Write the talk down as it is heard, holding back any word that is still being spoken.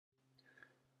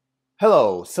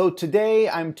Hello, so today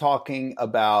I'm talking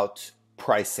about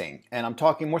pricing, and I'm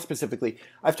talking more specifically,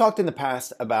 I've talked in the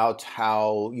past about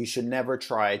how you should never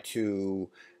try to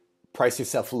price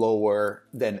yourself lower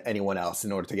than anyone else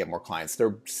in order to get more clients. There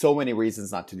are so many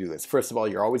reasons not to do this. First of all,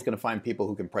 you're always going to find people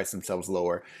who can price themselves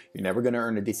lower. You're never going to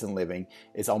earn a decent living.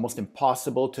 It's almost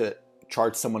impossible to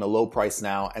charge someone a low price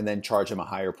now and then charge them a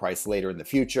higher price later in the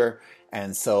future.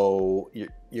 And so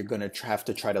you're going to have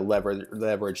to try to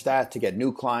leverage that to get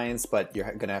new clients, but you're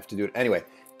going to have to do it anyway.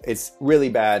 It's really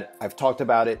bad. I've talked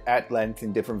about it at length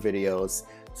in different videos,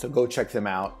 so go check them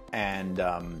out, and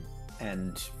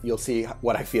you'll see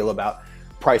what I feel about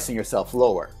pricing yourself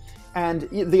lower. And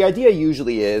the idea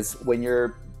usually is when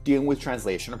you're dealing with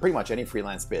translation, or pretty much any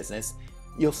freelance business,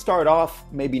 you'll start off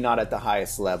maybe not at the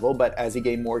highest level, but as you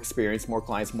gain more experience, more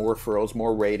clients, more referrals,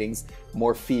 more ratings,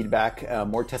 more feedback,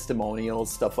 more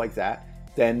testimonials, stuff like that,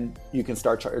 then you can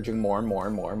start charging more and more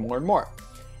and more and more and more.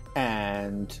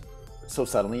 And so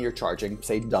suddenly you're charging,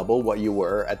 say, double what you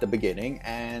were at the beginning,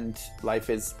 and life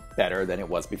is better than it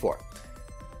was before.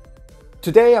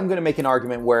 Today, I'm going to make an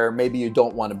argument where maybe you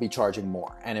don't want to be charging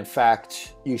more. And in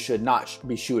fact, you should not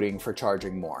be shooting for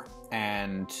charging more.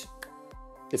 And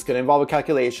it's going to involve a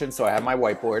calculation, so I have my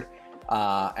whiteboard,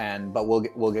 but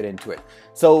we'll get into it.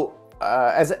 So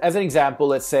as an example,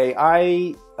 let's say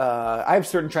I have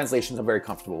certain translations I'm very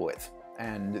comfortable with,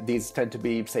 and these tend to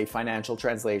be, say, financial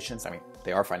translations. I mean,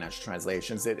 they are financial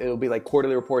translations. It'll be like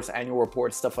quarterly reports, annual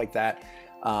reports, stuff like that.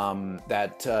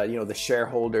 The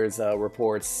shareholders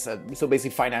reports. So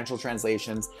basically, financial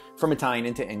translations from Italian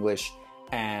into English.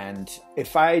 And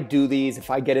if I do these, if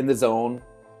I get in the zone.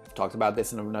 Talked about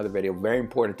this in another video. Very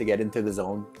important to get into the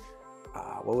zone.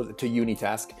 To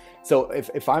unitask. So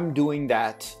if I'm doing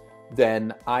that,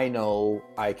 then I know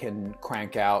I can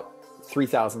crank out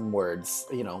 3,000 words.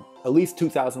 At least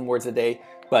 2,000 words a day.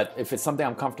 But if it's something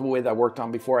I'm comfortable with, I worked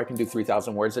on before, I can do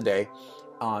 3,000 words a day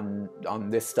on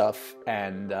this stuff,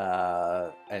 and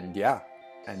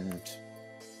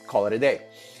call it a day.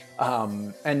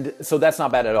 And so that's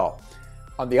not bad at all.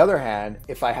 On the other hand,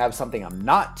 if I have something I'm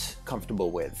not comfortable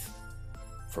with,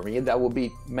 for me, that will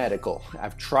be medical.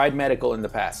 I've tried medical in the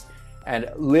past. And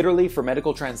literally for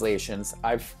medical translations,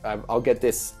 I'll get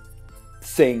this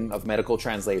thing of medical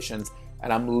translations,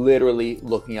 and I'm literally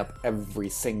looking up every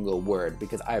single word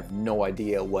because I have no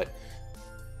idea what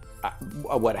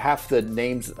half the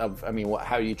names of,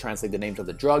 how you translate the names of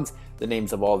the drugs, the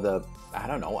names of all the,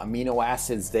 amino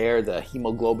acids there, the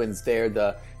hemoglobins there,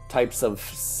 the types of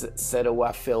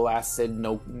cetowaphyl acid,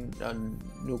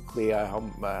 nuclei,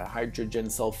 hydrogen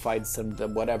sulfides,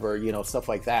 and whatever, stuff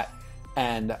like that.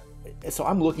 And so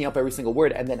I'm looking up every single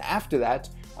word, and then after that,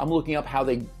 I'm looking up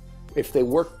if they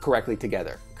work correctly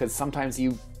together. Because sometimes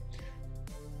you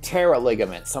tear a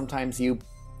ligament, sometimes you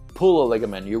pull a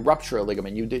ligament, you rupture a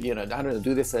ligament, do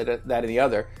this, that, and the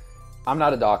other. I'm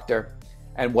not a doctor,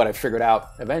 and what I figured out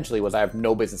eventually was I have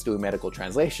no business doing medical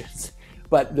translations.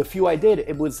 But the few I did,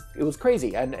 it was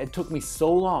crazy, and it took me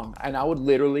so long. And I would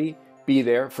literally be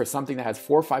there for something that has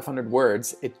 400 or 500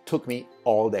 words. It took me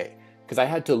all day because I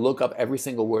had to look up every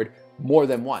single word more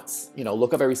than once.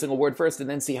 Look up every single word first, and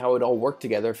then see how it all worked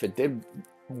together. If it did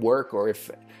work, or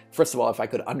first of all, if I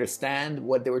could understand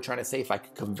what they were trying to say, if I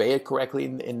could convey it correctly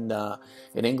in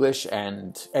English.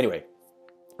 And anyway,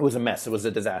 it was a mess. It was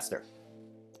a disaster.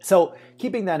 So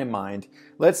keeping that in mind,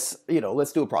 let's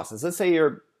do a process. Let's say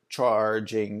you're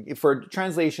charging for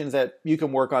translations that you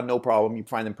can work on, no problem. You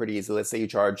find them pretty easy. Let's say you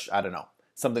charge,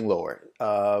 something lower,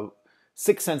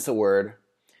 6 cents a word,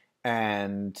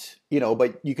 and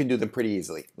but you can do them pretty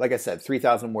easily. Like I said,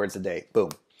 3,000 words a day, boom.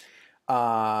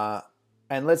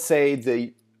 And let's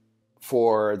say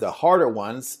for the harder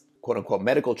ones, quote unquote,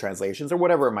 medical translations or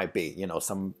whatever it might be,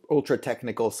 some ultra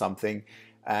technical something,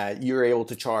 you're able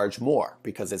to charge more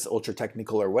because it's ultra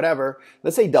technical or whatever.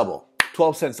 Let's say double,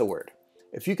 12 cents a word.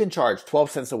 If you can charge 12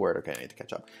 cents a word, okay, I need to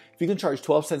catch up. If you can charge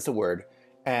 12 cents a word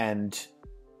and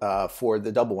for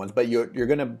the double ones, but you're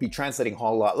going to be translating a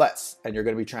whole lot less, and you're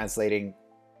going to be translating,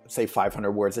 say,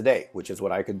 500 words a day, which is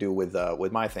what I could do with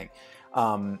my thing.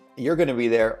 You're going to be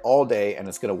there all day, and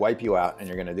it's going to wipe you out, and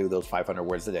you're going to do those 500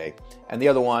 words a day. And the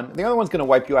other one's going to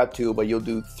wipe you out too, but you'll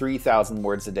do 3,000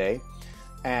 words a day.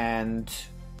 And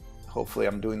hopefully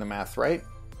I'm doing the math right.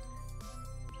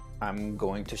 I'm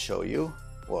going to show you.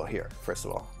 Well, here, first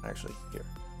of all, actually, here.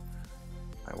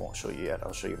 I won't show you yet.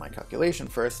 I'll show you my calculation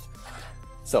first.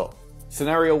 So,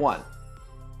 scenario 1,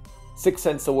 6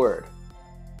 cents a word,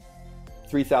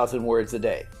 3,000 words a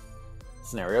day.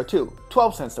 Scenario 2,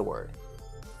 12 cents a word,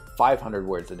 500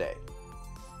 words a day.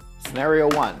 Scenario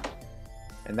 1,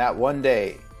 in that one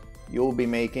day, you'll be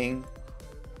making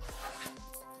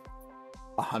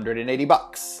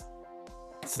 $180.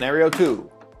 Scenario 2.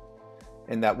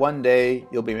 In that one day,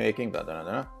 you'll be making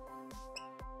 $60.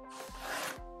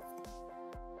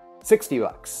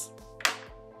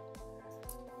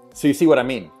 So you see what I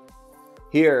mean?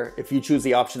 Here, if you choose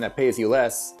the option that pays you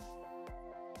less,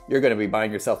 you're going to be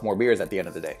buying yourself more beers at the end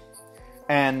of the day.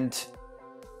 And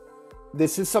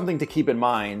this is something to keep in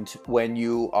mind when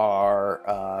you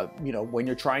are, when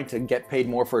you're trying to get paid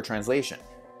more for a translation.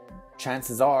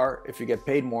 Chances are, if you get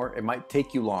paid more, it might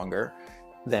take you longer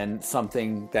than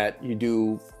something that you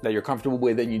do, that you're comfortable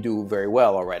with and you do very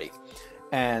well already.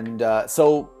 And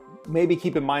so maybe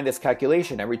keep in mind this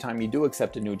calculation every time you do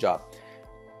accept a new job.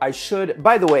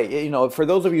 By the way, for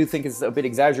those of you who think it's a bit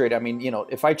exaggerated, I mean,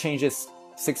 if I change this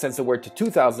 6 cents a word to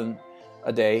 2,000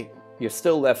 a day, you're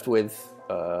still left with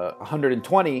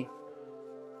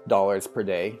 $120 per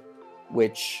day,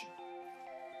 which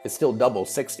is still double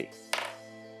 60.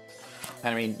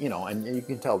 I mean, and you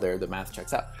can tell there the math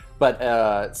checks out.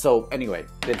 But so anyway,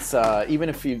 it's even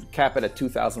if you cap it at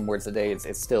 2,000 words a day,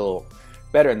 it's still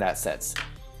better in that sense.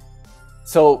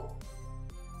 So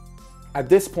at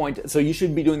this point, so you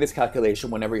should be doing this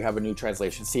calculation whenever you have a new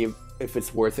translation, see if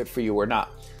it's worth it for you or not.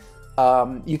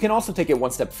 You can also take it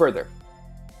one step further.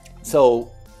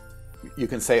 So you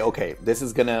can say, okay, this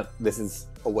is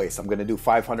a waste. I'm gonna do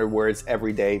 500 words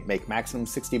every day, make maximum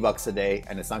 $60 a day,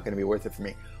 and it's not gonna be worth it for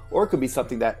me. Or it could be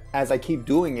something that as I keep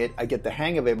doing it, I get the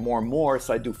hang of it more and more.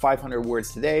 So I do 500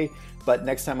 words today, but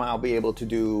next time I'll be able to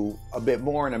do a bit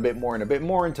more and a bit more and a bit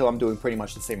more until I'm doing pretty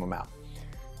much the same amount.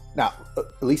 Now,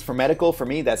 at least for medical, for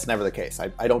me, that's never the case.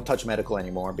 I don't touch medical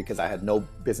anymore because I had no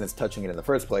business touching it in the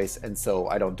first place, and so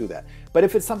I don't do that. But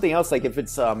if it's something else, like if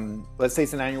it's, let's say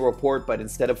it's an annual report, but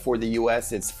instead of for the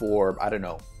US, it's for, I don't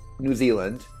know, New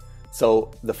Zealand.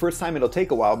 So the first time it'll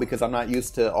take a while because I'm not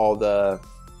used to all the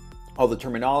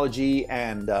terminology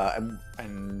and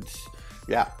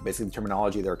yeah, basically the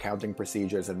terminology, their accounting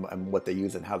procedures and what they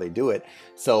use and how they do it.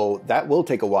 So that will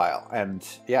take a while. And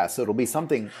yeah, so it'll be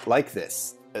something like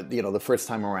this, the first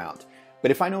time around. But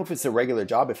if I know if it's a regular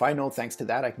job, if I know thanks to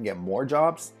that I can get more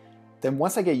jobs, then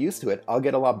once I get used to it, I'll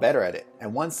get a lot better at it.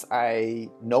 And once I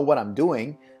know what I'm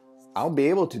doing, I'll be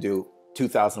able to do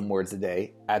 2,000 words a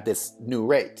day at this new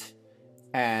rate.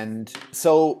 And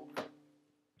so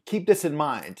keep this in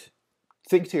mind.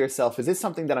 Think to yourself, is this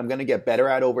something that I'm going to get better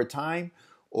at over time,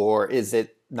 or is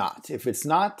it not? If it's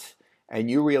not,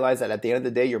 and you realize that at the end of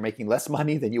the day you're making less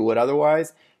money than you would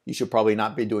otherwise, you should probably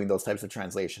not be doing those types of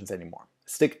translations anymore.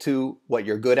 Stick to what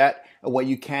you're good at and what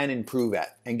you can improve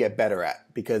at and get better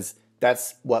at, because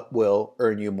that's what will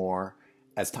earn you more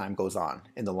as time goes on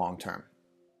in the long term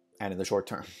and in the short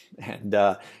term. And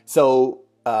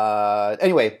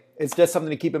anyway, it's just something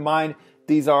to keep in mind.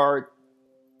 These are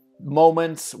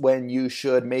moments when you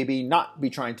should maybe not be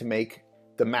trying to make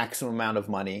the maximum amount of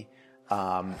money,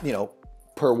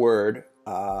 per word,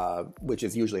 which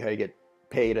is usually how you get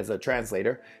paid as a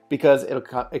translator, because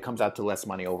it comes out to less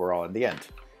money overall in the end.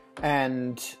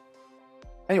 And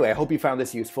anyway, I hope you found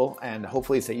this useful, and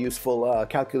hopefully it's a useful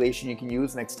calculation you can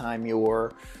use next time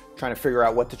you're trying to figure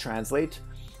out what to translate.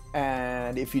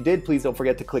 And if you did, please don't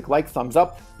forget to click like, thumbs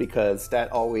up, because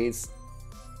that always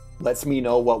lets me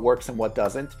know what works and what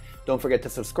doesn't. Don't forget to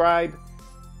subscribe,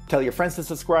 tell your friends to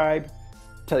subscribe,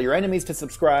 tell your enemies to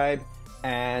subscribe,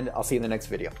 and I'll see you in the next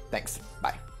video. Thanks.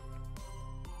 Bye.